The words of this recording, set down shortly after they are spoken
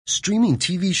Streaming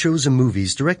TV shows and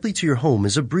movies directly to your home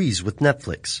is a breeze with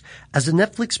Netflix. As a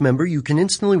Netflix member, you can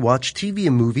instantly watch TV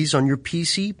and movies on your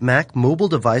PC, Mac, mobile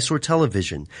device, or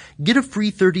television. Get a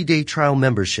free 30-day trial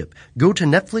membership. Go to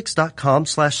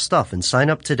netflix.com/stuff and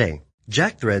sign up today.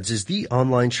 Jack Threads is the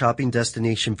online shopping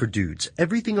destination for dudes.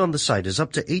 Everything on the site is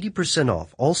up to 80%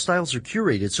 off. All styles are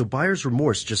curated so buyer's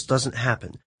remorse just doesn't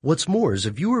happen. What's more is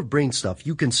if you are Brain Stuff,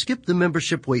 you can skip the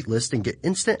membership waitlist and get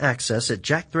instant access at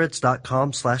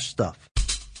jackthreads.com/stuff.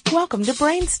 Welcome to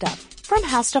Brain Stuff from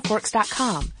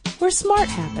HowStuffWorks.com, where smart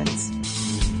happens.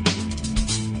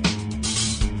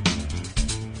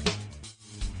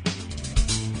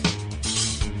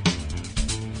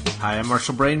 Hi, I'm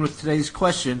Marshall Brain with today's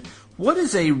question. What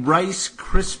is a Rice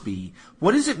Krispy?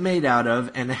 What is it made out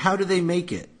of, and how do they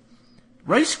make it?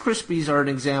 Rice Krispies are an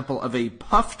example of a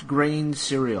puffed grain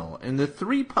cereal, and the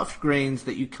three puffed grains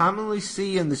that you commonly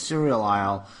see in the cereal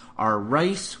aisle are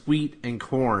rice, wheat, and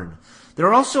corn. There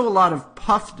are also a lot of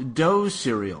puffed dough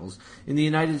cereals. In the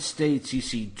United States, you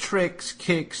see Trix,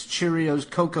 Kix, Cheerios,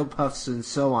 Cocoa Puffs, and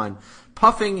so on.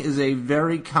 Puffing is a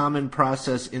very common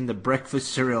process in the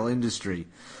breakfast cereal industry.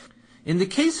 In the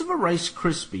case of a Rice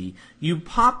Krispie, you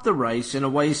pop the rice in a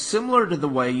way similar to the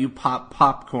way you pop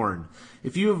popcorn.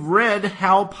 If you have read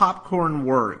how popcorn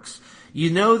works, you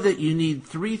know that you need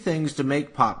three things to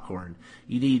make popcorn.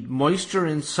 You need moisture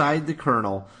inside the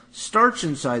kernel, starch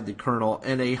inside the kernel,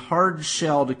 and a hard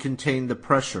shell to contain the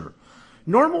pressure.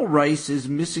 Normal rice is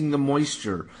missing the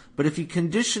moisture, but if you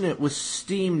condition it with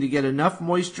steam to get enough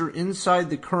moisture inside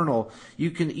the kernel,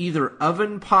 you can either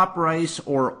oven pop rice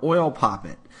or oil pop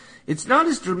it. It's not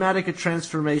as dramatic a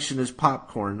transformation as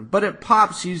popcorn, but it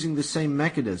pops using the same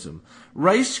mechanism.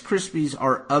 Rice Krispies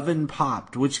are oven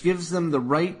popped, which gives them the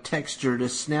right texture to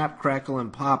snap, crackle,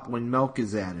 and pop when milk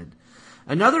is added.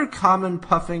 Another common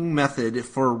puffing method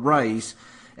for rice,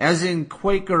 as in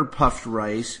Quaker puffed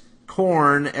rice,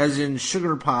 corn, as in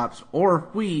Sugar Pops, or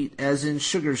wheat, as in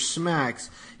Sugar Smacks,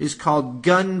 is called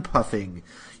gun puffing.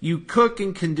 You cook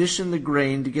and condition the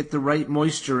grain to get the right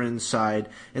moisture inside,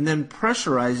 and then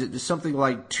pressurize it to something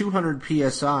like 200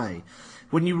 psi.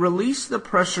 When you release the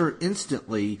pressure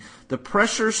instantly, the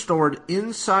pressure stored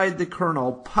inside the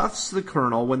kernel puffs the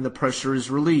kernel when the pressure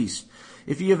is released.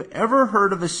 If you have ever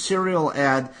heard of a cereal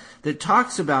ad that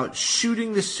talks about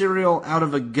shooting the cereal out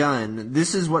of a gun,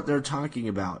 this is what they're talking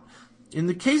about. In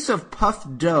the case of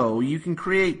puffed dough, you can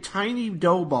create tiny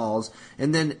dough balls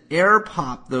and then air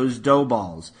pop those dough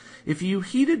balls. If you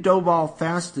heat a dough ball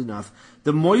fast enough,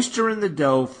 the moisture in the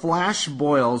dough flash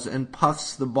boils and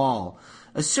puffs the ball.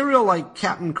 A cereal like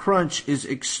Cap'n Crunch is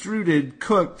extruded,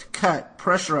 cooked, cut,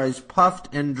 pressurized, puffed,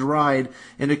 and dried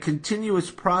in a continuous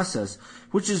process,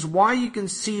 which is why you can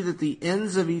see that the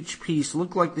ends of each piece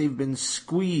look like they've been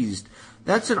squeezed.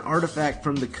 That's an artifact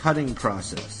from the cutting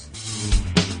process.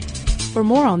 For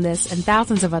more on this and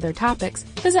thousands of other topics,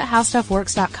 visit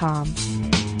HowStuffWorks.com.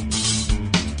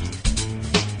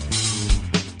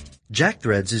 Jack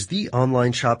Threads is the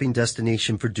online shopping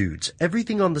destination for dudes.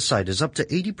 Everything on the site is up to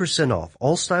 80% off.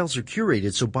 All styles are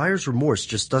curated so buyer's remorse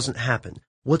just doesn't happen.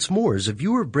 What's more is if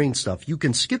you are Brain Stuff, you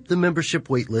can skip the membership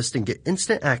waitlist and get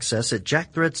instant access at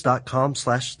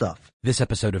jackthreads.com/stuff. This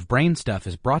episode of Brain Stuff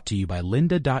is brought to you by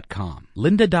Lynda.com.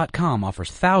 Lynda.com offers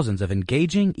thousands of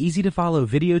engaging, easy-to-follow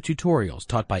video tutorials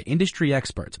taught by industry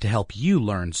experts to help you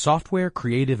learn software,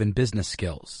 creative, and business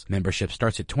skills. Membership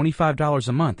starts at $25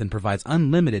 a month and provides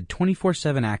unlimited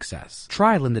 24/7 access.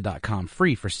 Try Lynda.com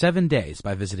free for 7 days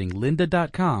by visiting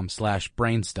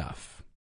lynda.com/brainstuff.